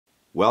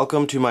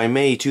Welcome to my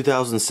May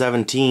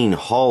 2017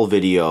 haul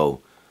video.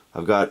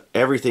 I've got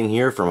everything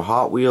here from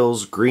Hot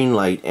Wheels,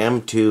 Greenlight,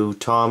 M2,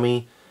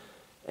 Tommy,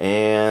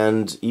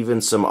 and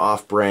even some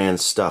off-brand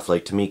stuff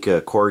like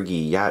Tamika,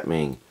 Corgi,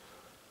 Yatming.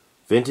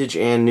 Vintage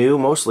and new,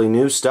 mostly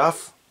new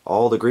stuff.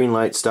 All the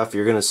Greenlight stuff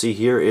you're going to see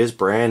here is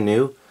brand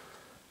new,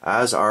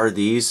 as are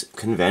these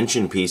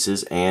convention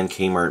pieces and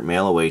Kmart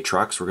mail-away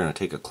trucks. We're going to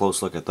take a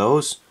close look at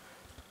those.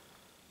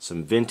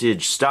 Some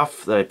vintage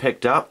stuff that I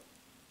picked up.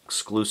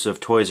 Exclusive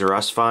Toys R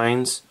Us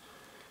finds,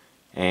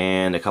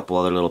 and a couple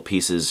other little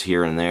pieces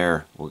here and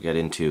there we'll get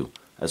into,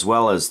 as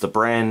well as the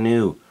brand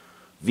new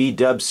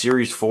V-Dub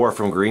Series 4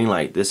 from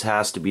Greenlight. This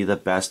has to be the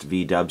best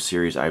V-Dub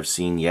series I've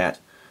seen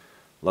yet.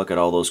 Look at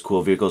all those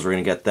cool vehicles. We're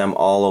going to get them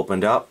all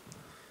opened up.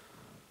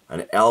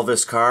 An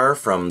Elvis car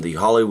from the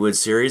Hollywood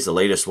series, the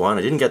latest one.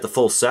 I didn't get the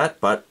full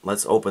set, but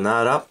let's open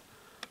that up.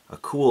 A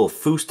cool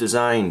Foose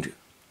designed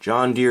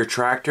John Deere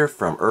tractor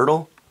from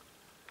Ertl.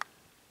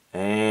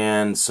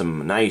 And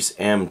some nice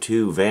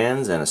M2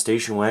 vans and a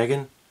station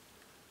wagon.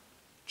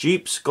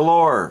 Jeeps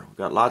galore. We've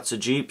got lots of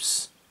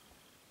Jeeps.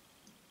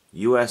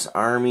 U.S.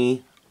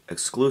 Army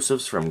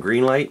exclusives from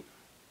Greenlight.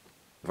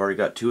 I've already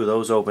got two of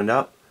those opened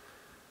up.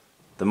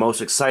 The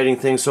most exciting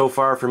thing so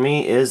far for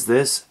me is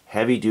this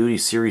heavy-duty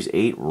Series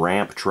 8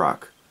 ramp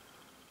truck.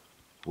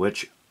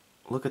 Which,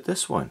 look at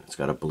this one. It's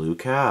got a blue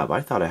cab.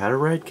 I thought it had a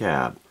red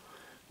cab.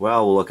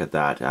 Well, we'll look at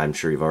that. I'm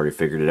sure you've already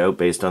figured it out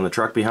based on the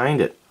truck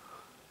behind it.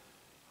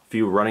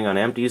 Few running on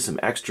empties,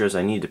 some extras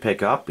I need to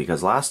pick up,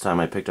 because last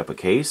time I picked up a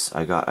case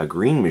I got a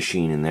green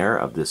machine in there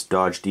of this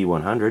Dodge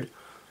D100,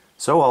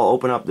 so I'll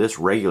open up this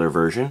regular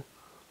version.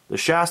 The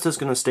Shasta is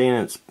going to stay in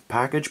its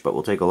package, but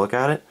we'll take a look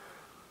at it,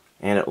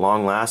 and at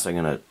long last I'm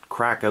going to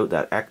crack out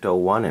that Ecto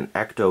 1 and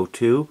Ecto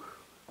 2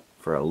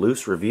 for a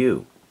loose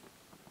review.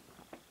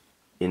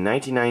 In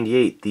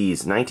 1998,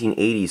 these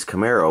 1980s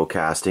Camaro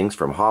castings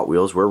from Hot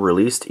Wheels were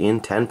released in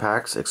 10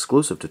 packs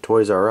exclusive to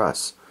Toys R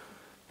Us.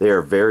 They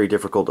are very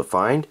difficult to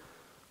find.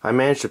 I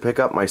managed to pick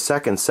up my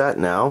second set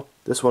now.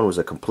 This one was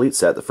a complete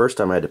set. The first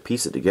time I had to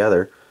piece it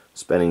together,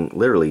 spending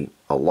literally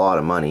a lot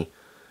of money.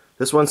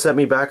 This one sent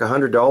me back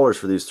 $100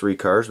 for these three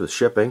cars with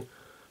shipping,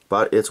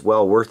 but it's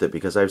well worth it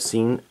because I've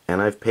seen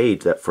and I've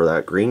paid for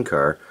that green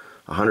car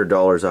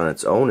 $100 on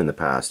its own in the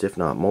past, if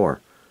not more.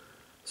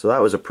 So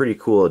that was a pretty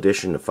cool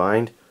addition to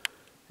find.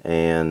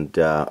 And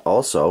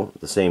also,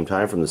 at the same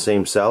time, from the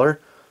same seller,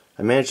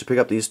 I managed to pick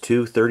up these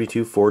two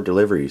 32 Ford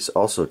deliveries,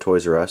 also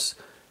Toys R Us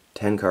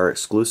 10-car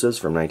exclusives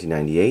from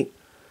 1998.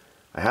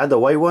 I had the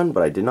white one,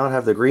 but I did not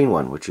have the green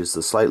one, which is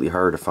the slightly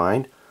harder to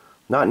find.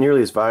 Not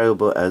nearly as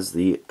valuable as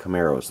the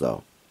Camaros,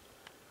 though.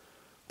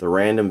 The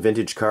random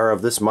vintage car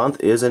of this month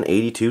is an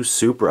 82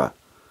 Supra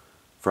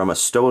from a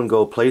Stow &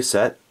 Go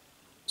playset,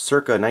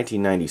 circa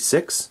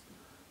 1996.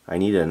 I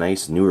needed a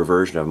nice newer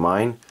version of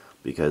mine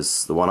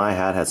because the one I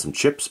had some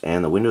chips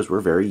and the windows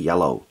were very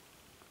yellow.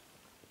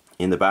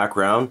 In the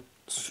background,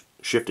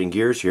 shifting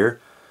gears here,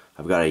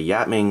 I've got a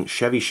Yatming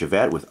Chevy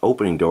Chevette with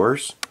opening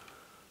doors.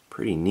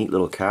 Pretty neat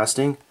little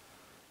casting.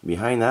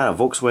 Behind that, a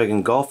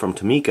Volkswagen Golf from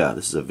Tamika.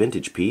 This is a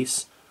vintage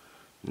piece.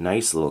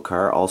 Nice little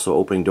car, also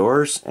opening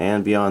doors.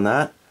 And beyond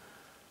that,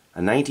 a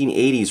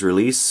 1980s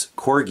release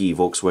Corgi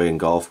Volkswagen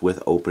Golf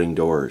with opening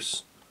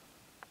doors.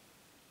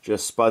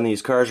 Just spun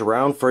these cars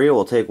around for you.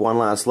 We'll take one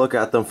last look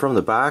at them from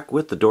the back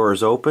with the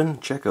doors open.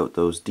 Check out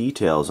those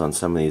details on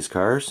some of these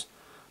cars.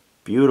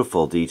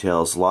 Beautiful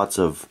details, lots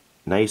of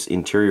nice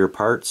interior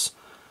parts,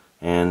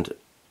 and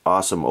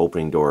awesome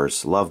opening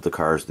doors. Love the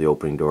cars with the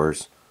opening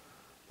doors.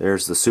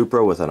 There's the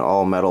Supra with an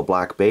all-metal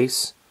black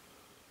base,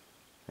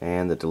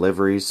 and the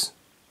deliveries,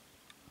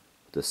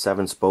 the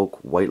 7-spoke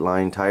white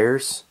line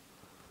tires,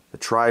 the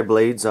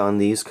tri-blades on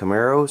these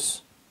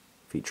Camaros,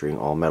 featuring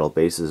all-metal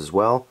bases as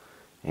well,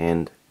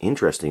 and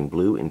interesting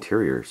blue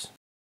interiors.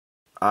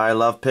 I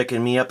love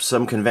picking me up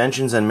some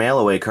conventions and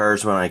mail-away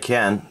cars when I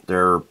can.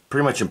 They're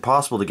pretty much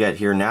impossible to get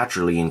here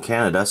naturally in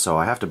Canada, so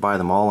I have to buy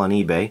them all on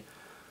eBay.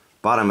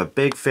 But I'm a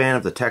big fan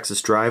of the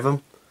Texas Drive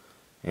 'em,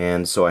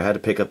 and so I had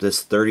to pick up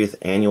this 30th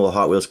Annual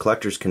Hot Wheels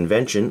Collectors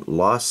Convention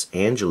Los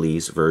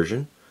Angeles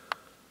version.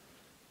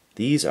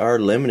 These are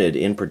limited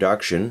in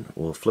production.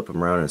 We'll flip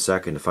them around in a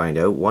second to find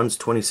out. One's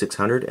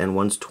 2,600 and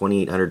one's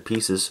 2,800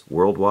 pieces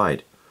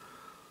worldwide.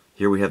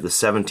 Here we have the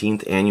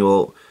 17th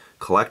Annual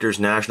Collectors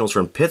Nationals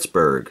from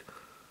Pittsburgh,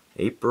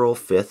 April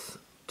 5th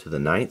to the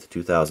 9th,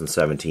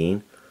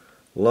 2017.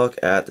 Look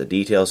at the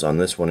details on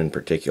this one in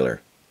particular.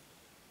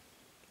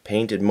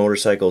 Painted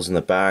motorcycles in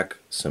the back,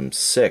 some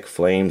sick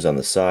flames on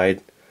the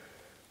side.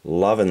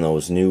 Loving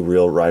those new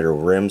Real Rider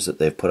rims that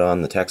they've put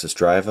on the Texas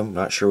Drive 'em.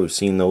 Not sure we've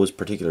seen those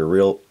particular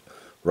Real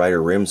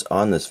Rider rims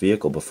on this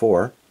vehicle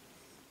before.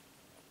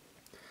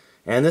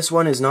 And this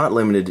one is not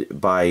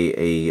limited by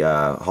a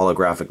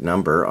holographic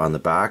number on the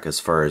back as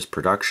far as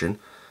production,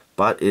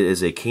 but it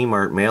is a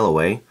Kmart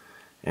mail-away,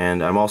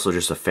 and I'm also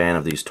just a fan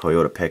of these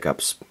Toyota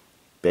pickups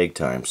big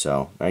time.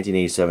 So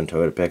 1987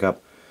 Toyota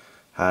pickup,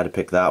 had to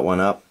pick that one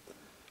up.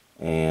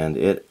 and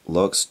it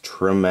looks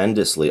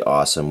tremendously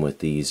awesome with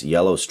these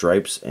yellow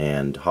stripes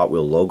and Hot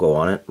Wheel logo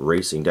on it,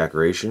 racing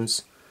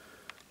decorations,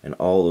 and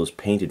all those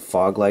painted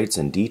fog lights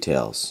and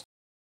details.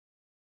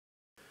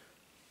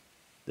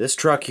 This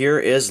truck here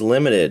is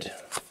limited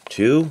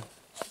to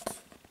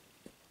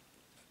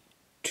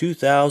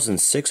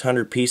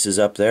 2,600 pieces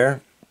up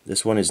there.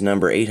 This one is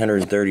number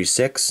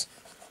 836.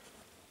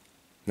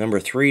 Number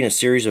 3 in a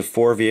series of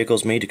 4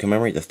 vehicles made to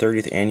commemorate the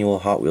 30th Annual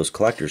Hot Wheels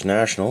Collectors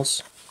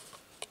Nationals.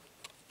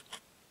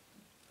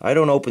 I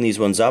don't open these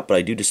ones up, but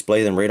I do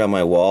display them right on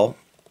my wall,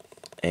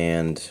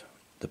 and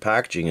the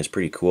packaging is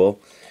pretty cool.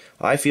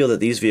 I feel that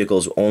these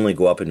vehicles only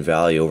go up in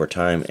value over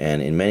time,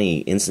 and in many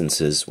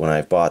instances when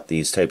I've bought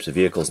these types of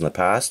vehicles in the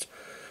past,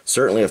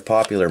 certainly of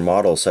popular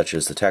models such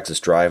as the Texas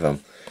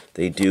Drive-'em,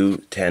 they do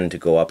tend to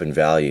go up in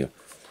value.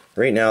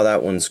 Right now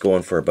that one's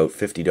going for about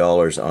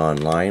 $50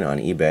 online on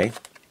eBay.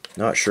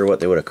 Not sure what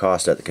they would have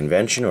cost at the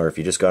convention, or if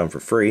you just got them for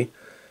free.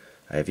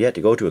 I have yet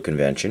to go to a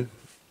convention.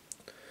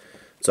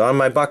 It's on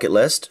my bucket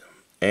list,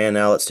 and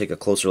now let's take a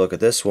closer look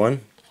at this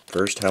one.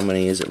 First, how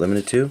many is it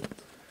limited to?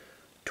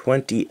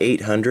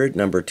 2,800,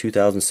 number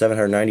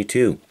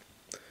 2,792.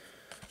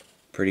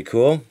 Pretty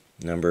cool.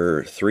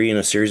 Number 3 in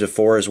a series of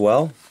 4 as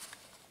well.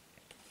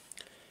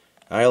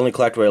 I only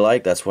collect what I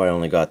like, that's why I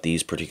only got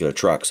these particular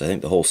trucks. I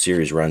think the whole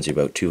series runs you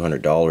about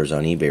 $200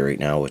 on eBay right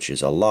now, which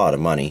is a lot of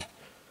money.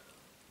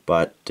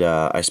 But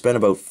I spent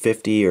about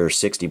 50 or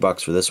 60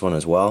 bucks for this one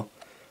as well.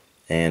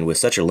 And with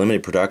such a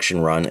limited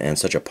production run and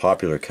such a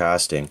popular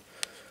casting,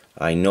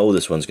 I know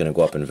this one's going to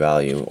go up in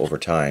value over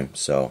time.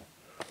 So,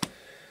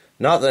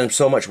 not that I'm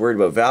so much worried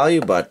about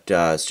value, but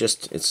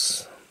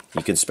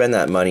you can spend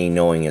that money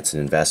knowing it's an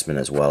investment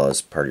as well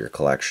as part of your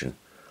collection.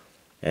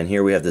 And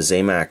here we have the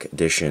Zamac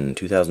edition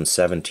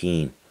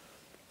 2017.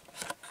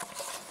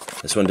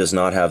 This one does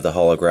not have the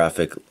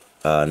holographic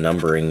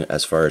numbering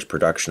as far as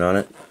production on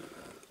it.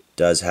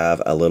 Does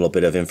have a little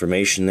bit of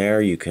information there.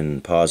 You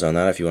can pause on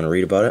that if you want to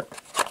read about it.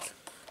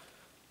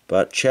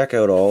 But check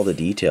out all the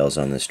details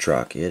on this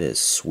truck. It is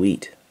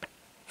sweet.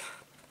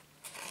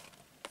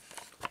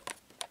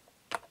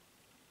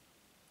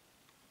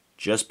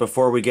 Just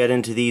before we get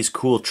into these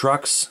cool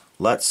trucks,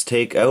 let's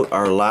take out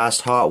our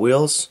last Hot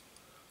Wheels,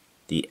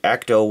 the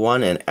Ecto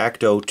 1 and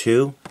Ecto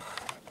 2.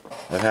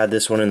 I've had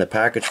this one in the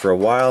package for a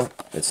while.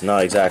 It's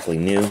not exactly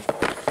new.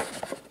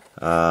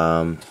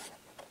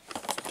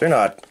 They're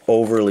not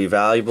overly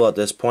valuable at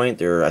this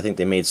point. I think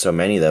they made so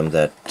many of them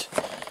that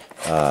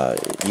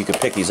you could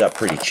pick these up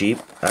pretty cheap.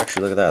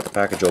 Actually, look at that. The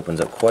package opens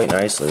up quite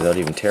nicely without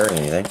even tearing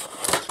anything.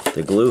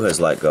 The glue has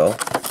let go,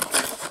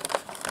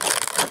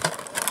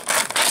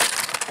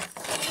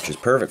 which is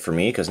perfect for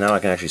me because now I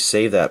can actually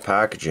save that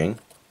packaging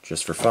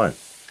just for fun.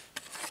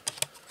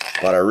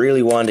 But I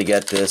really wanted to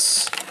get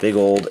this big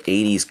old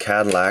 80s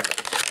Cadillac.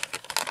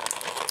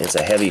 It's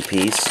a heavy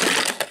piece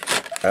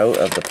out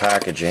of the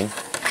packaging.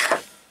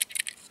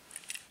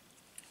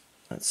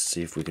 Let's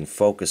see if we can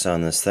focus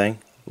on this thing.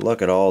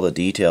 Look at all the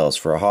details.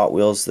 For a Hot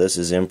Wheels, this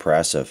is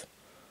impressive.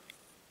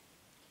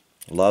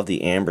 Love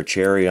the amber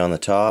cherry on the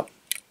top.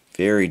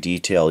 Very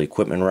detailed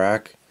equipment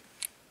rack.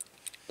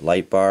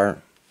 Light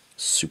bar.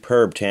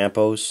 Superb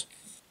tampos.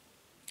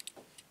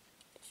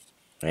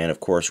 And of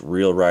course,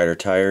 real rider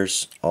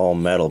tires. All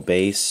metal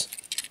base.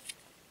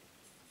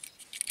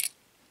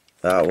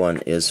 That one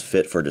is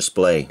fit for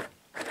display.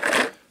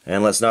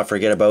 And let's not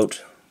forget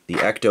about the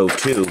Ecto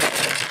 2.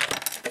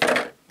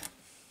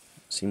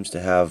 Seems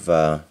to have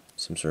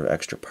some sort of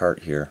extra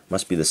part here.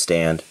 Must be the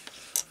stand.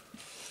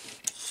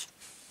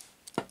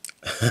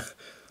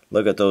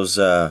 Look at those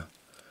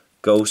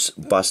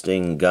ghost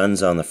busting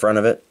guns on the front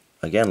of it.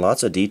 Again,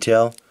 lots of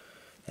detail.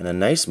 And a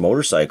nice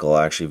motorcycle,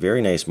 actually.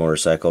 Very nice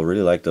motorcycle.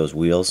 Really like those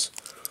wheels.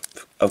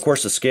 Of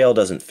course, the scale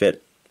doesn't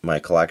fit my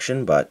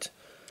collection, but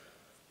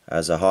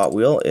as a Hot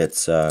Wheel,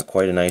 it's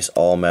quite a nice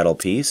all-metal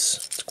piece.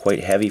 It's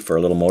quite heavy for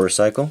a little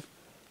motorcycle.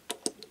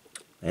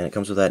 And it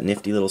comes with that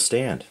nifty little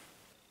stand.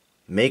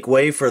 Make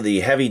way for the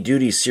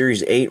heavy-duty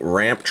Series 8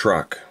 ramp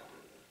truck.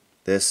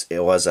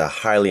 It was a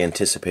highly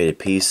anticipated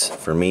piece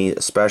for me,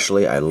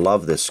 especially. I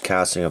love this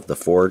casting of the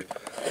Ford.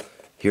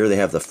 Here they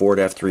have the Ford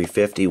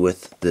F-350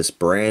 with this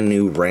brand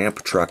new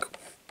ramp truck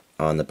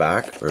on the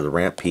back, or the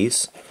ramp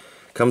piece.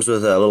 Comes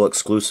with a little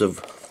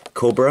exclusive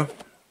Cobra,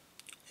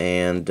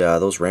 and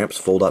those ramps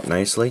fold up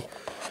nicely.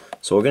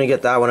 So we're going to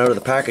get that one out of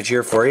the package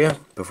here for you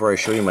before I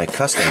show you my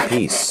custom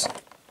piece.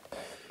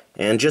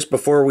 And just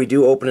before we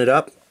do open it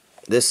up,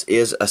 this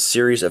is a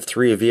series of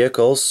 3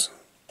 vehicles.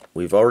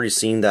 We've already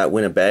seen that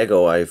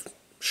Winnebago. I've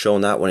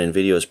shown that one in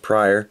videos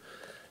prior.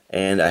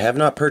 And I have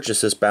not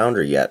purchased this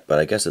Bounder yet, but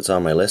I guess it's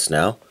on my list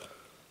now.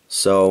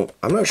 So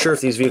I'm not sure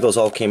if these vehicles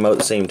all came out at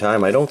the same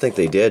time. I don't think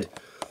they did.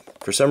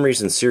 For some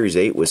reason Series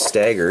 8 was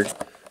staggered,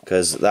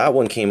 because that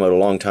one came out a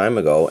long time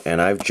ago,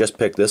 and I've just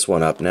picked this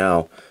one up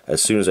now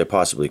as soon as I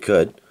possibly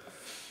could.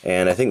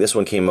 And I think this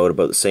one came out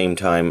about the same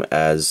time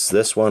as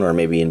this one, or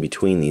maybe in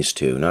between these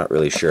two. Not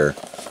really sure.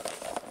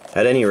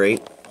 At any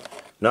rate,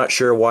 not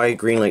sure why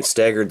Greenlight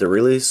staggered the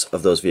release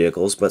of those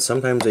vehicles, but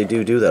sometimes they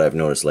do that, I've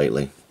noticed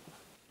lately.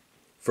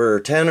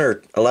 For $10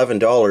 or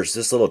 $11,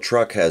 this little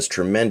truck has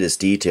tremendous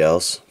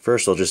details.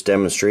 First, I'll just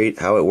demonstrate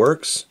how it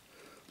works.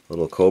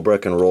 Little Cobra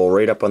can roll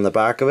right up on the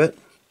back of it.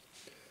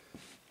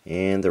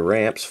 And the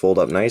ramps fold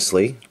up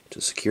nicely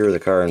to secure the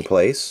car in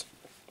place.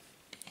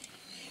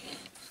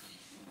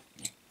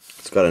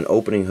 It's got an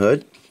opening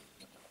hood.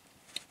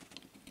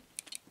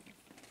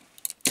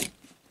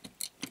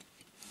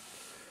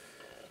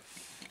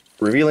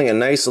 Revealing a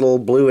nice little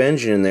blue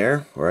engine in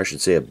there, or I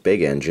should say a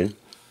big engine.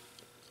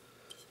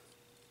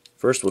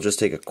 First, we'll just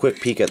take a quick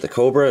peek at the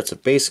Cobra. It's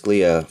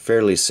basically a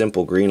fairly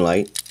simple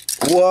Greenlight.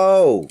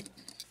 Whoa!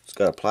 It's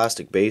got a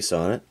plastic base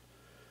on it.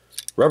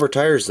 Rubber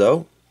tires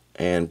though,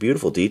 and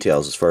beautiful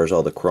details as far as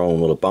all the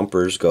chrome little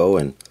bumpers go,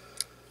 and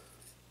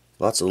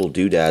lots of little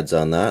doodads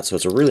on that, so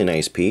it's a really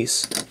nice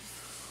piece.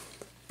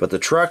 But the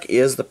truck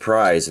is the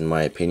prize in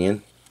my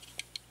opinion.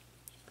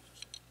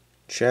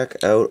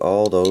 Check out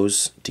all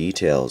those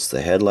details,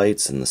 the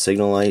headlights and the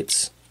signal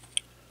lights.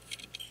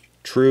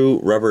 True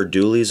rubber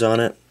dualies on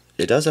it.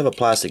 It does have a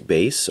plastic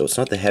base, so it's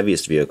not the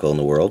heaviest vehicle in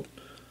the world,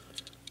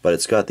 but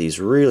it's got these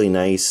really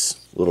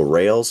nice little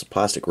rails,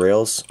 plastic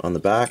rails on the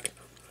back,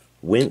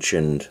 winch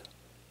and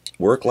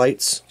work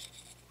lights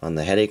on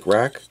the headache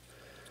rack.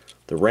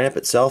 The ramp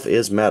itself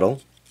is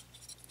metal,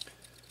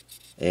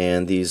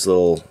 and these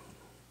little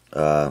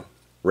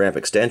ramp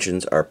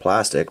extensions are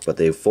plastic, but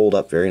they fold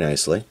up very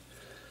nicely.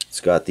 It's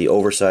got the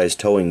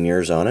oversized towing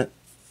mirrors on it.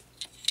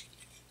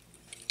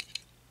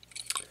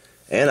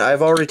 And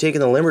I've already taken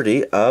the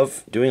liberty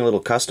of doing a little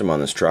custom on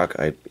this truck.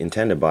 I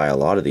intend to buy a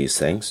lot of these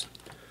things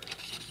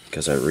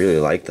because I really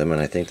like them and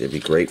I think they'd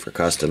be great for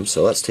custom.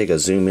 So let's take a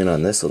zoom in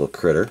on this little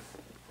critter.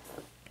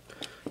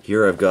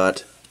 Here I've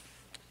got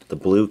the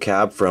blue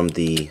cab from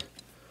the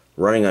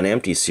Running on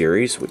Empty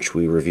series, which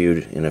we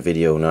reviewed in a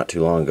video not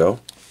too long ago.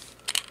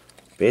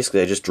 Basically,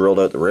 I just drilled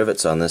out the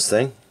rivets on this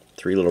thing.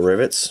 3 little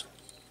rivets,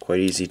 quite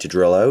easy to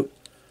drill out.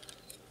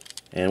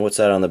 And what's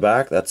that on the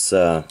back? That's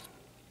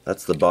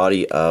the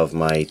body of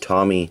my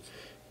Tommy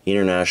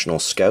International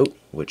Scout,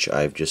 which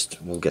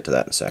we'll get to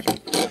that in a second.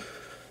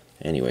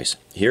 Anyways,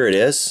 here it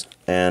is,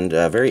 and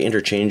a very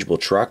interchangeable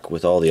truck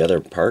with all the other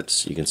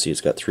parts. You can see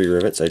it's got 3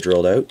 rivets I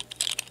drilled out.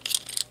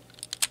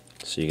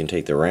 So you can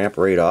take the ramp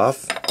right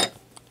off.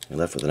 You're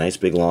left with a nice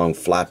big long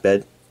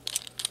flatbed.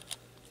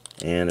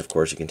 And of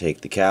course you can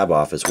take the cab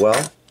off as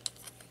well.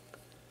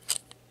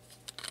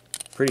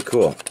 Pretty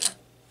cool.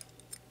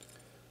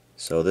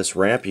 So this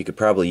ramp you could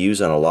probably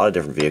use on a lot of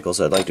different vehicles.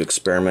 I'd like to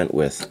experiment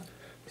with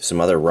some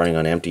other running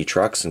on empty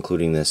trucks,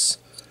 including this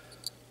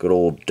good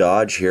old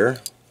Dodge here.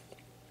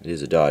 It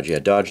is a Dodge, yeah,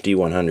 Dodge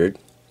D100.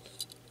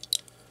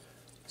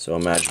 So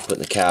imagine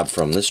putting the cab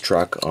from this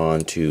truck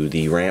onto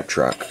the ramp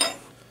truck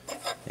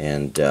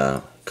and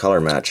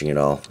color matching it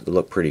all. It would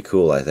look pretty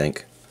cool, I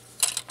think.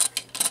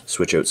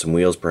 Switch out some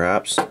wheels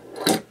perhaps.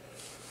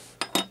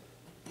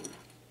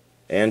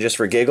 And just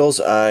for giggles,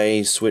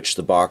 I switched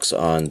the box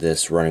on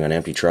this Running on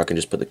Empty truck and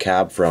just put the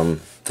cab from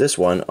this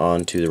one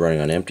onto the Running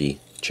on Empty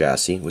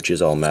chassis, which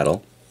is all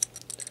metal.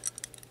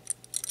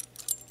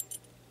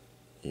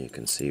 You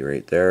can see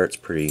right there, it's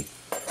pretty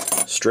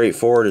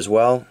straightforward as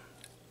well.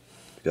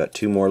 You've got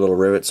 2 more little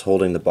rivets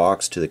holding the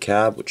box to the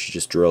cab, which you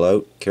just drill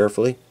out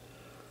carefully.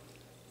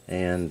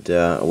 And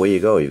away you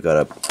go. You've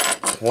got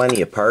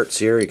plenty of parts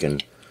here. You can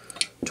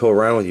tow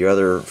around with your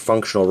other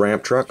functional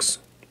ramp trucks.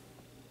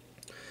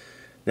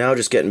 Now,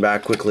 just getting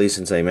back quickly,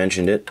 since I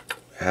mentioned it,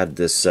 had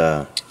this,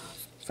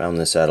 found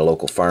this at a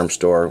local farm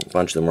store. A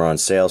bunch of them were on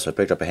sale, so I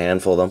picked up a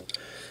handful of them.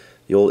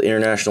 The old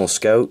International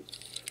Scout.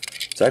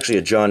 It's actually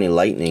a Johnny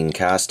Lightning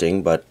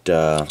casting, but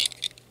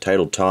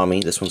titled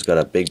Tommy. This one's got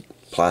a big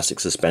plastic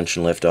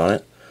suspension lift on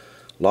it.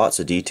 Lots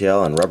of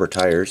detail and rubber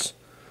tires.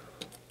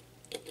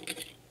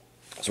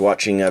 I was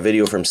watching a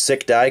video from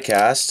Sick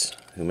Diecast,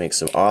 who makes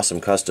some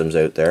awesome customs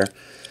out there,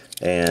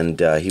 and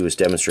he was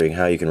demonstrating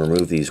how you can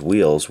remove these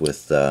wheels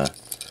with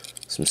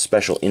some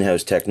special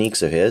in-house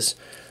techniques of his.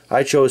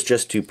 I chose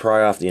just to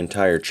pry off the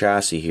entire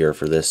chassis here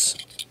for this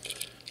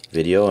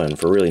video, and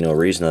for really no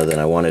reason other than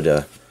I wanted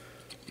an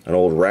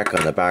old wreck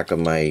on the back of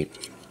my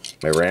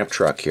ramp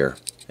truck here,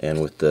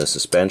 and with the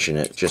suspension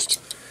it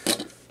just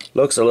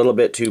looks a little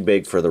bit too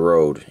big for the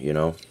road, you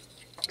know.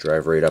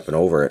 Drive right up and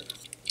over it.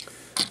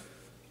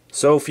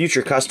 So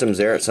future customs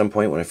there at some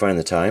point when I find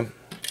the time.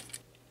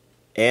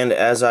 And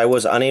as I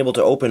was unable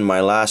to open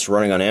my last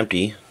Running on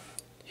Empty,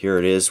 here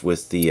it is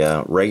with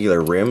the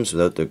regular rims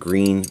without the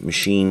green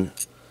machine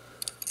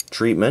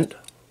treatment.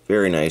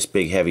 Very nice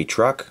big heavy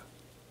truck.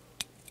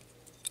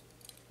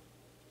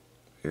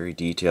 Very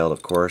detailed,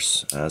 of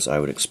course, as I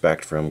would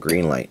expect from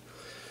Greenlight.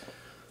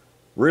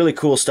 Really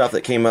cool stuff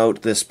that came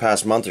out this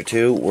past month or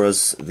two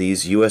was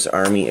these U.S.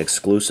 Army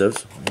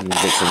exclusives. Let me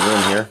make some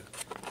room here.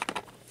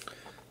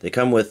 They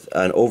come with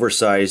an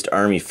oversized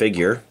Army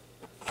figure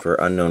for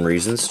unknown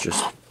reasons,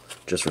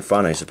 just for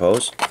fun, I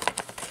suppose.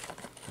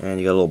 And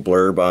you got a little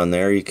blurb on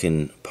there you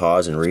can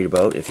pause and read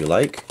about if you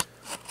like.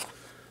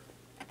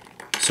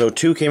 So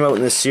 2 came out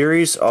in this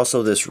series.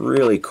 Also this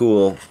really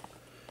cool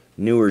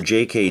newer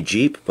JK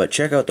Jeep, but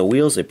check out the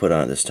wheels they put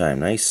on it this time.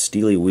 Nice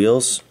steely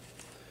wheels.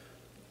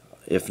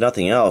 if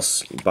nothing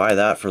else, buy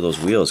that for those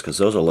wheels, because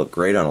those will look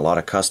great on a lot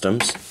of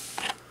customs.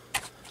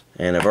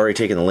 And I've already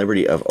taken the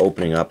liberty of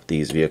opening up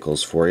these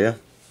vehicles for you.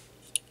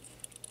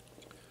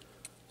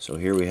 So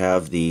here we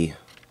have the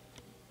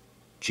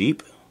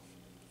Jeep.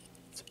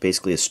 It's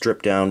basically a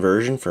stripped down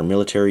version for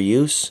military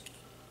use.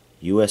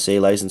 USA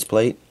license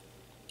plate.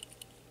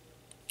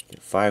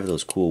 Get 5 of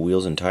those cool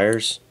wheels and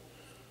tires.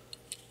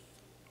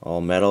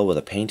 All metal with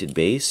a painted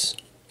base.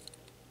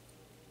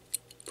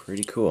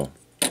 Pretty cool.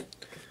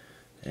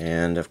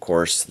 And of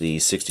course the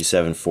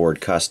 67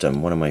 Ford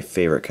Custom, one of my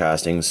favorite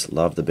castings.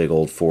 Love the big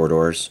old 4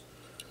 doors.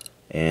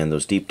 And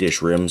those deep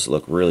dish rims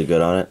look really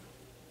good on it.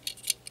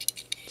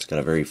 It's got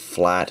a very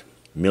flat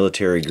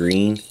military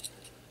green.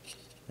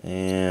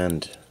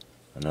 And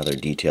another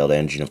detailed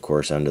engine, of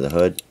course, under the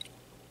hood.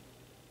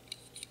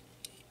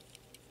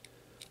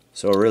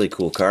 So a really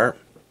cool car.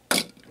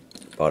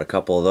 Bought a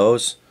couple of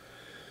those.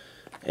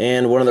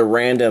 And one of the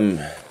random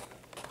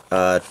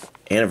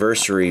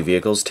anniversary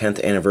vehicles,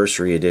 10th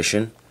anniversary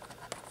edition.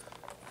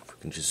 If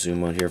we can just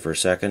zoom out here for a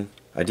second.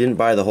 I didn't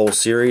buy the whole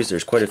series.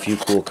 There's quite a few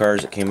cool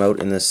cars that came out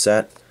in this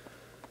set.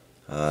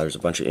 There's a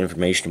bunch of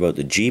information about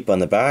the Jeep on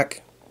the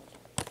back.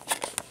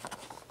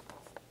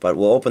 But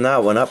we'll open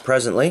that one up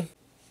presently.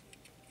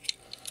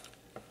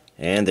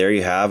 And there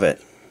you have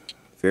it.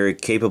 Very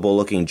capable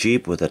looking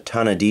Jeep with a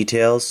ton of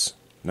details.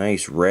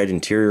 Nice red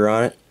interior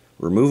on it.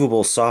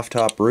 Removable soft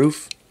top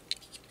roof.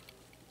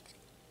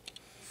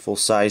 Full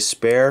size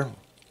spare.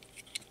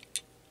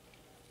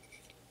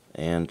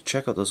 And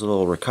check out those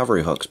little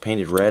recovery hooks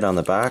painted red on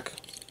the back.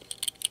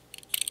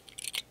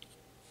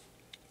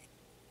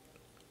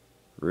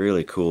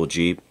 Really cool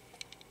Jeep.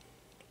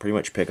 Pretty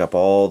much pick up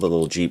all the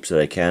little Jeeps that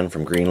I can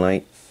from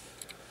Greenlight.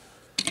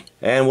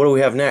 And what do we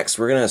have next?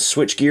 We're going to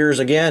switch gears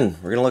again.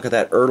 We're going to look at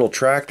that Ertl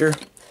tractor.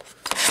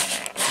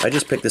 I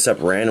just picked this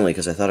up randomly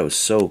because I thought it was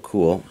so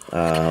cool.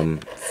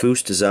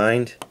 Foose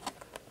designed.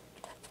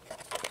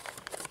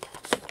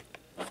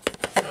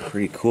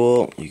 Pretty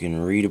cool. You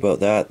can read about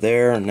that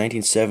there.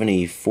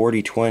 1970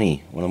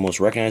 4020, one of the most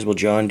recognizable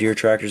John Deere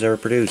tractors ever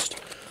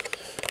produced.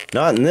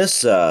 Not in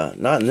this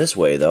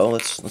way though.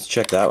 Let's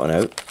check that one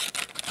out.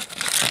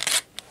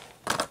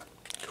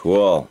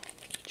 Cool.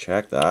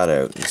 Check that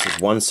out. This is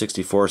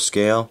 1/64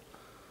 scale.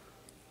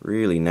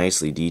 Really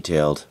nicely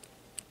detailed.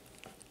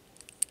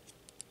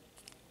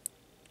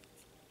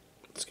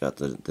 It's got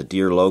the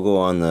Deere logo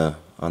on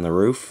the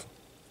roof.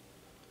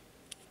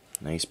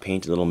 Nice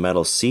painted little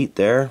metal seat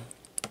there.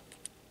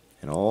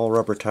 And all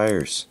rubber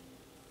tires.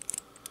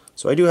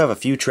 So I do have a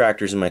few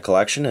tractors in my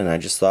collection, and I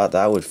just thought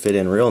that would fit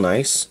in real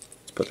nice.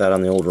 Let's put that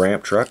on the old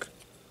ramp truck.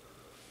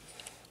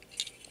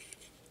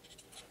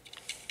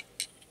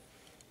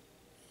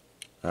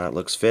 That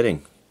looks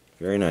fitting.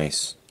 Very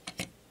nice.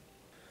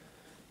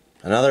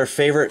 Another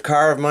favorite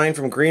car of mine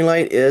from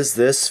Greenlight is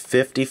this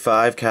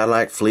 55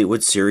 Cadillac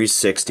Fleetwood Series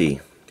 60.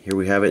 Here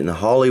we have it in the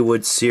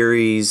Hollywood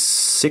Series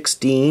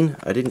 16.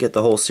 I didn't get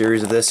the whole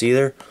series of this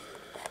either.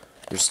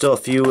 There's still a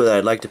few that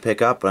I'd like to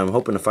pick up, but I'm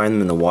hoping to find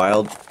them in the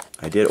wild.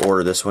 I did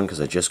order this one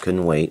because I just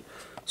couldn't wait.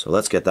 So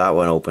let's get that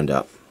one opened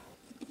up.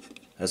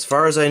 As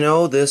far as I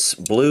know, this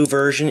blue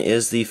version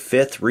is the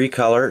 5th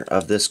recolor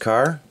of this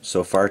car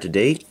so far to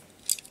date.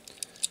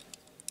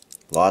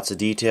 Lots of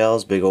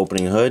details, big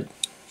opening hood.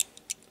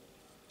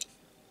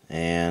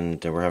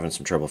 And we're having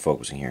some trouble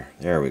focusing here.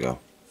 There we go.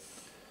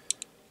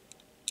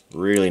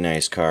 Really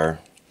nice car.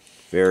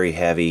 Very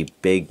heavy,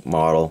 big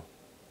model.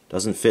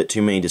 Doesn't fit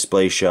too many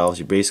display shelves.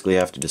 You basically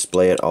have to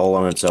display it all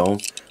on its own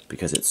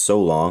because it's so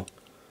long.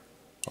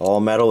 All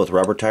metal with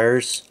rubber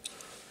tires.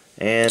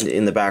 And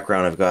in the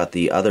background I've got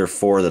the other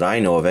 4 that I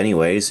know of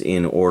anyways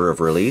in order of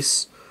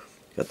release.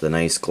 Got the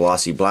nice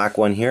glossy black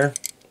one here.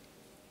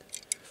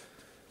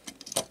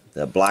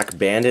 The Black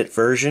Bandit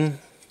version.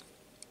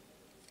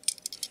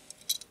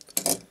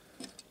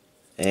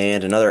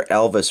 And another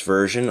Elvis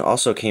version.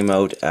 Also came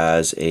out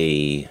as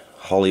a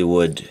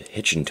Hollywood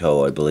hitch and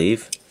tow, I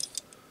believe.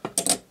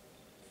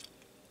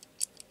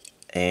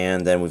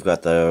 And then we've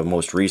got the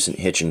most recent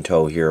hitch and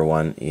tow here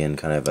one in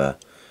kind of a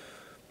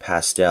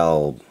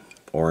pastel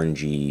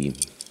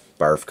orangey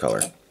barf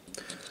color.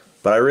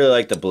 But I really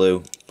like the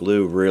blue.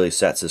 Blue really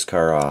sets this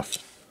car off.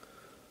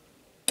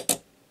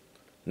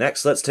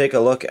 Next, let's take a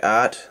look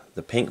at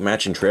the pink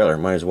matching trailer.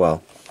 Might as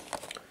well.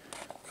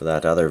 For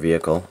that other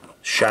vehicle.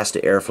 Shasta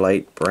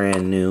Airflight,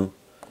 brand new.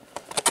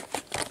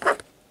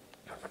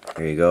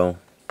 There you go.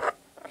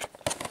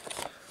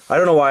 I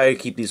don't know why I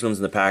keep these ones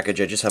in the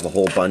package. I just have a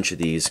whole bunch of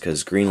these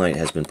because Greenlight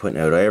has been putting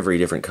out every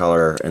different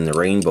color and the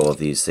rainbow of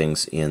these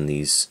things in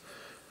these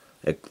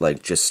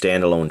like just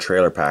standalone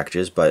trailer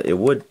packages. But it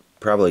would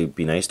probably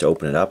be nice to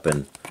open it up,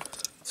 and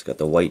it's got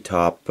the white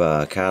top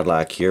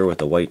Cadillac here with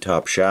the white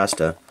top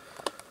Shasta.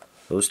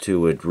 Those two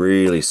would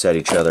really set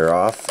each other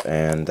off,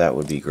 and that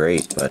would be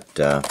great. But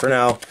for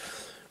now,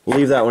 we'll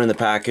leave that one in the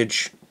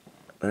package.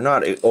 They're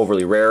not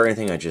overly rare or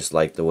anything. I just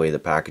like the way the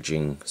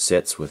packaging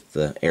sits with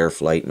the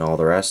Airflight and all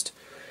the rest.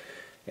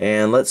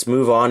 And let's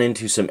move on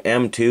into some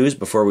M2s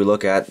before we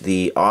look at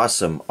the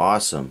awesome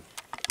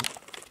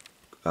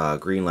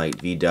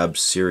Greenlight V-Dub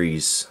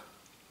Series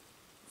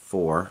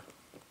 4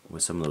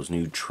 with some of those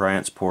new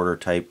transporter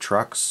type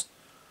trucks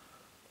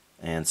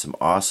and some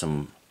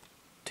awesome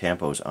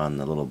tampos on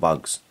the little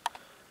bugs.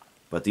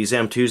 But these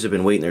M2s have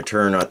been waiting their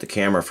turn at the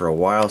camera for a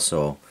while,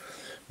 so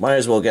might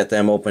as well get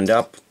them opened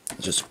up.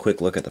 Just a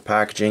quick look at the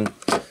packaging.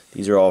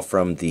 These are all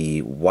from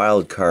the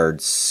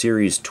Wildcard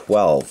Series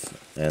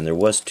 12, and there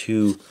was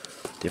 2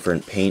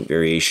 different paint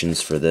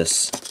variations for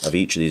this of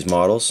each of these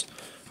models.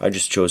 I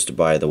just chose to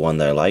buy the one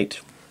that I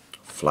liked,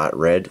 flat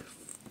red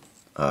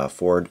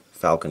Ford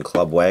Falcon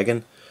Club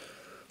Wagon,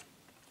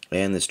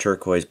 and this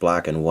turquoise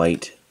black and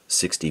white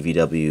 60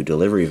 VW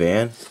delivery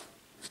van.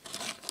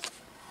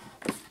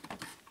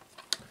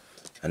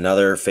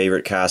 Another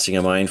favorite casting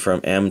of mine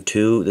from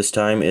M2 this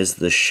time is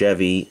the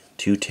Chevy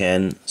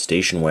 210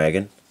 station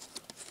wagon.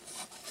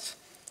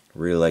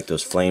 Really like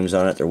those flames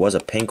on it. There was a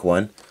pink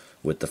one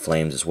with the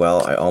flames as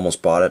well. I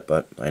almost bought it,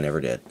 but I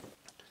never did.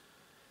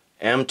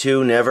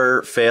 M2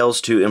 never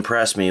fails to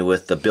impress me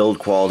with the build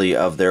quality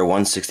of their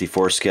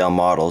 1/64 scale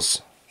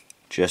models.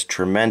 Just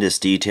tremendous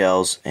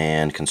details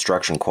and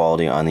construction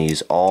quality on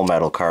these all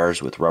metal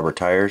cars with rubber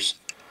tires.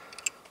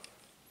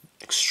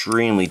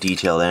 Extremely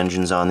detailed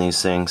engines on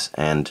these things,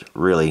 and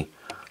really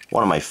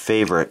one of my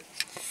favorite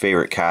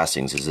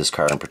castings is this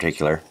car in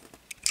particular.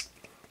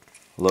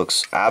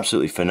 Looks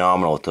absolutely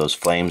phenomenal with those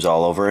flames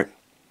all over it.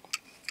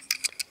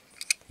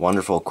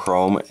 Wonderful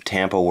chrome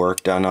tampo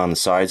work done on the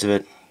sides of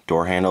it.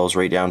 Door handles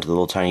right down to the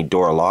little tiny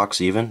door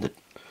locks, even the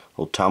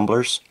little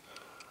tumblers.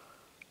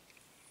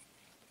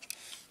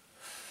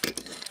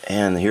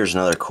 And here's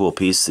another cool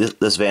piece.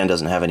 This van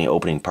doesn't have any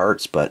opening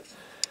parts, but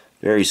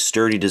very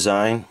sturdy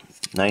design.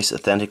 Nice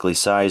authentically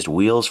sized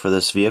wheels for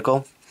this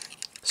vehicle.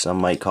 Some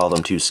might call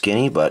them too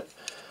skinny, but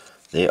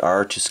they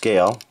are to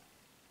scale.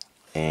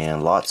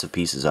 And lots of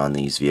pieces on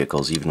these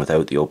vehicles, even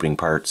without the opening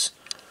parts.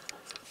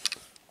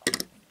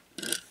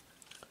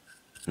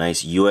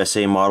 Nice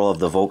USA model of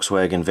the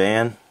Volkswagen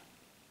van.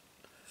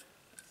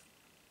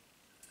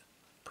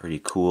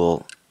 Pretty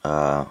cool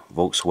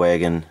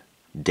Volkswagen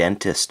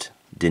Dentist.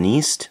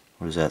 Denist?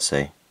 What does that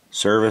say?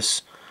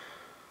 Service.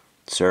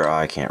 Sir,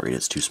 I can't read it,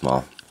 it's too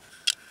small.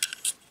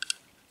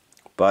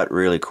 But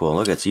really cool.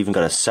 Look, it's even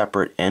got a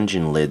separate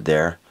engine lid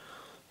there.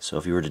 So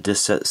if you were to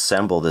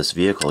disassemble this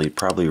vehicle, you'd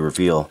probably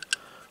reveal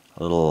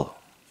a little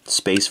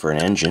space for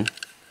an engine.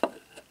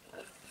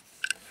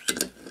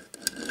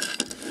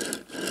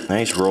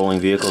 Nice rolling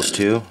vehicles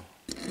too.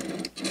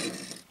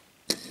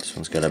 This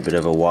one's got a bit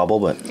of a wobble,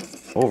 but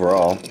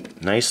overall,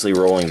 nicely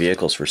rolling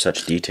vehicles for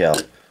such detail.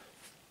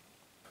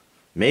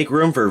 Make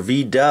room for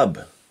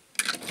V-Dub.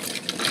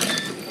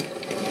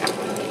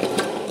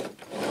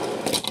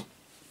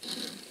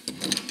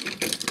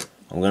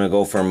 I'm going to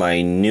go for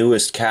my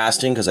newest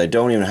casting because I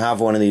don't even have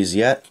one of these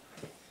yet.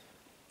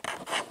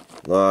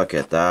 Look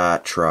at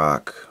that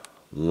truck.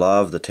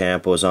 Love the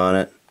tampos on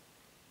it.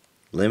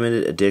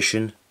 Limited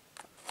edition.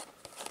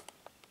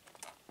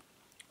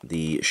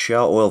 The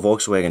Shell Oil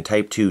Volkswagen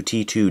Type 2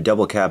 T2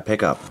 double cab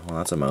pickup. Well,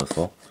 that's a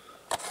mouthful.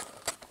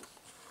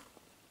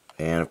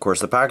 And of course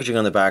the packaging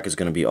on the back is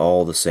going to be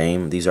all the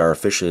same. These are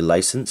officially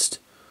licensed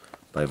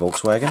by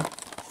Volkswagen.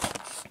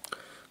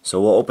 So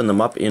we'll open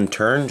them up in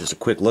turn. Just a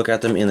quick look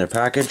at them in their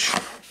package.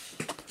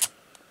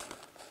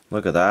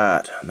 Look at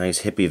that.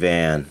 Nice hippie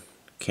van.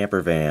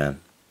 Camper van.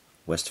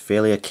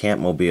 Westphalia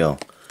Campmobile.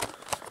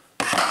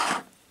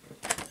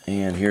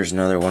 And here's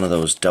another one of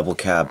those double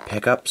cab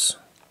pickups.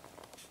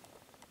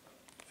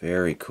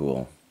 Very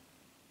cool.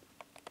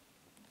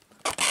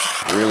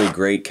 Really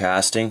great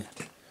casting.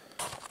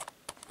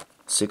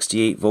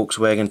 68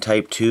 Volkswagen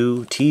Type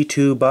 2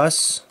 T2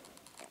 bus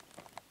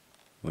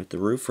with the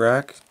roof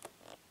rack.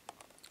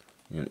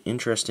 An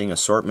interesting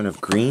assortment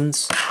of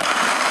greens.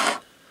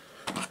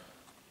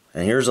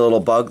 And here's a little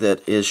bug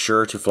that is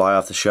sure to fly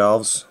off the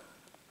shelves.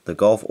 The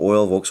Gulf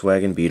Oil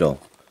Volkswagen Beetle.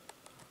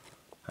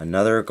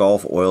 Another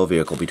Gulf Oil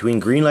vehicle.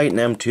 Between Greenlight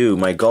and M2,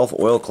 my Gulf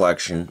Oil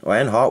collection,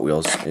 and Hot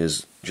Wheels,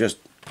 is just,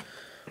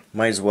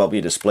 might as well be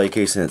a display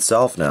case in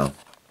itself now.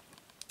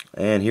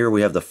 And here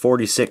we have the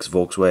 46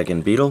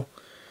 Volkswagen Beetle.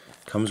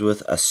 Comes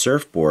with a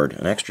surfboard,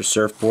 an extra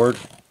surfboard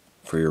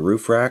for your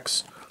roof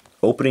racks.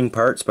 Opening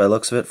parts by the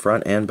looks of it,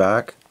 front and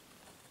back.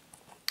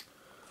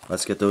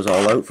 Let's get those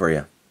all out for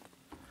you.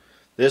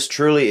 This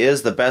truly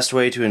is the best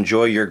way to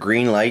enjoy your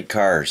Greenlight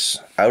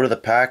cars. Out of the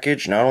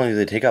package, not only do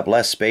they take up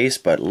less space,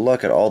 but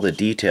look at all the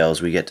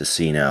details we get to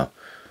see now.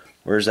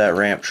 Where's that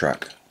ramp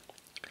truck?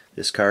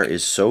 This car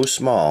is so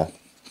small,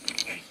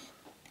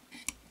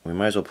 we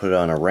might as well put it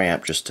on a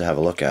ramp just to have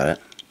a look at it.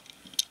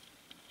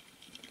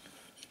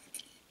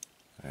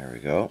 There we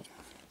go.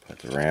 Put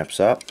the ramps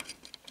up.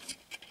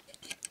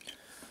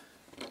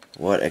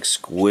 What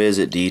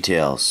exquisite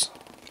details.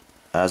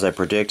 As I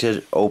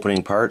predicted,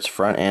 opening parts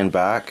front and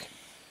back.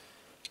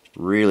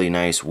 Really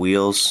nice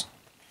wheels.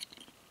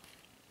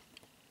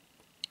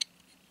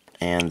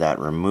 And that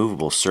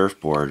removable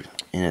surfboard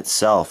in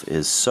itself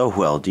is so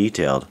well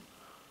detailed.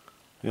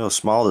 Look how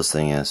small this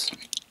thing is.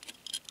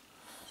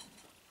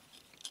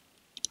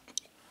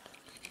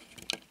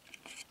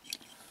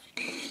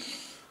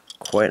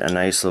 Quite a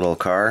nice little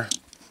car.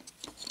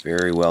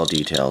 Very well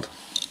detailed.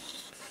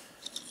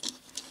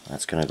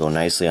 That's going to go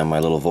nicely on my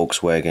little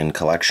Volkswagen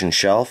collection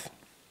shelf.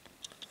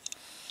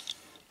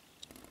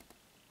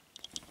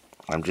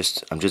 I'm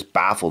just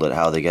baffled at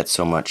how they get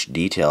so much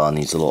detail on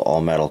these little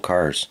all-metal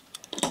cars.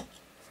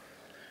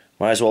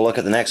 Might as well look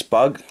at the next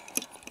bug.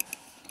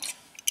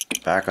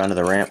 Back onto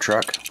the ramp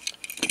truck.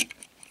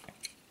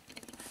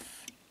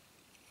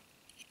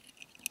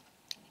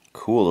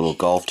 Cool little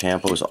Golf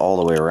tampos all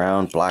the way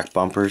around. Black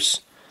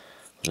bumpers.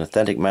 An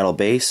authentic metal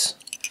base.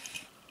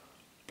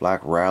 Black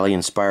rally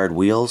inspired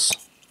wheels.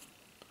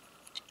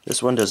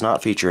 This one does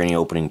not feature any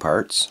opening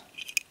parts,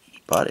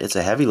 but it's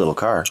a heavy little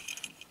car.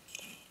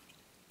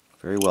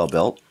 Very well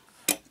built.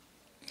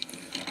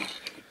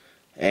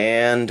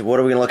 And what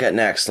are we going to look at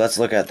next? Let's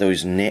look at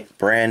those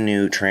brand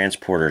new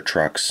transporter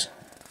trucks.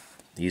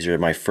 These are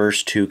my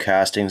first two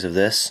castings of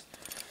this.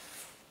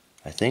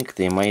 I think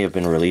they might have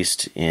been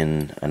released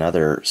in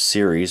another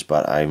series,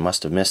 but I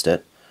must have missed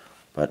it.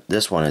 But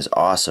this one is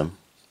awesome.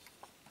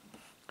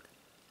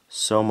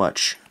 So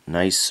much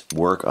nice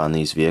work on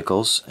these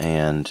vehicles,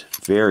 and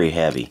very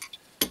heavy.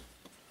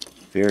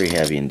 Very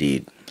heavy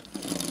indeed.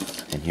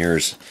 And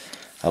here's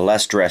a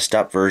less dressed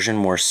up version,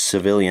 more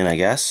civilian I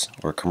guess,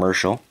 or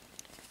commercial.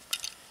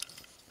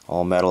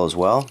 All metal as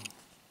well.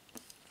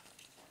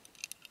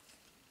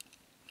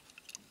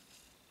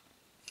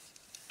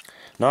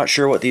 Not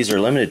sure what these are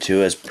limited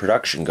to as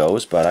production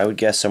goes, but I would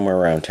guess somewhere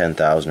around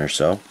 10,000 or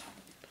so.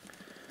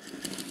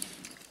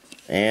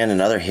 And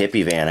another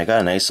hippie van. I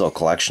got a nice little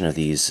collection of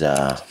these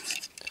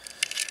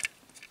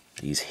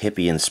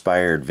hippie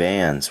inspired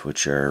vans,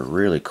 which are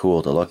really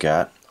cool to look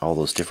at. All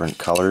those different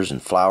colors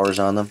and flowers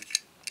on them.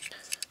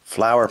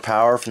 Flower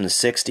power from the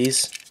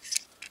 60s.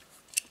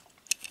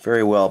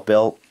 Very well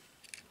built.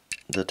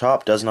 The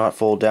top does not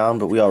fold down,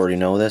 but we already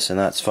know this, and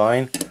that's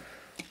fine.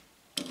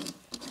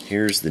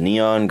 Here's the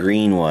neon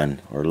green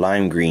one, or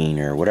lime green,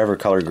 or whatever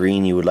color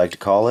green you would like to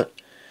call it.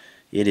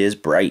 It is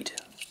bright.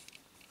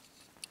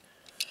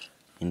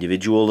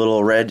 Individual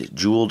little red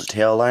jeweled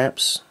tail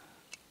lamps.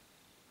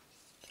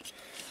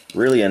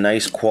 Really a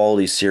nice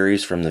quality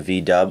series from the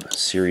V-Dub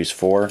Series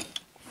 4.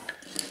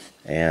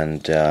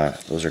 And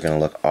those are going to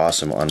look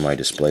awesome on my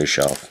display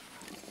shelf.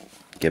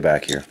 Get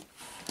back here.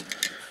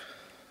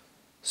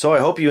 So I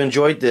hope you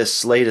enjoyed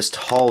this latest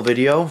haul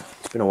video.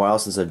 It's been a while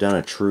since I've done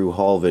a true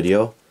haul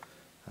video.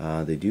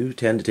 They do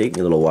tend to take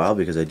me a little while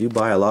because I do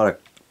buy a lot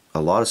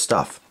of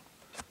stuff.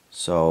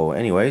 So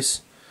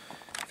anyways,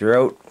 if you're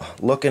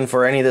out looking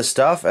for any of this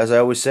stuff, as I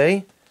always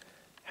say,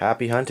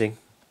 happy hunting.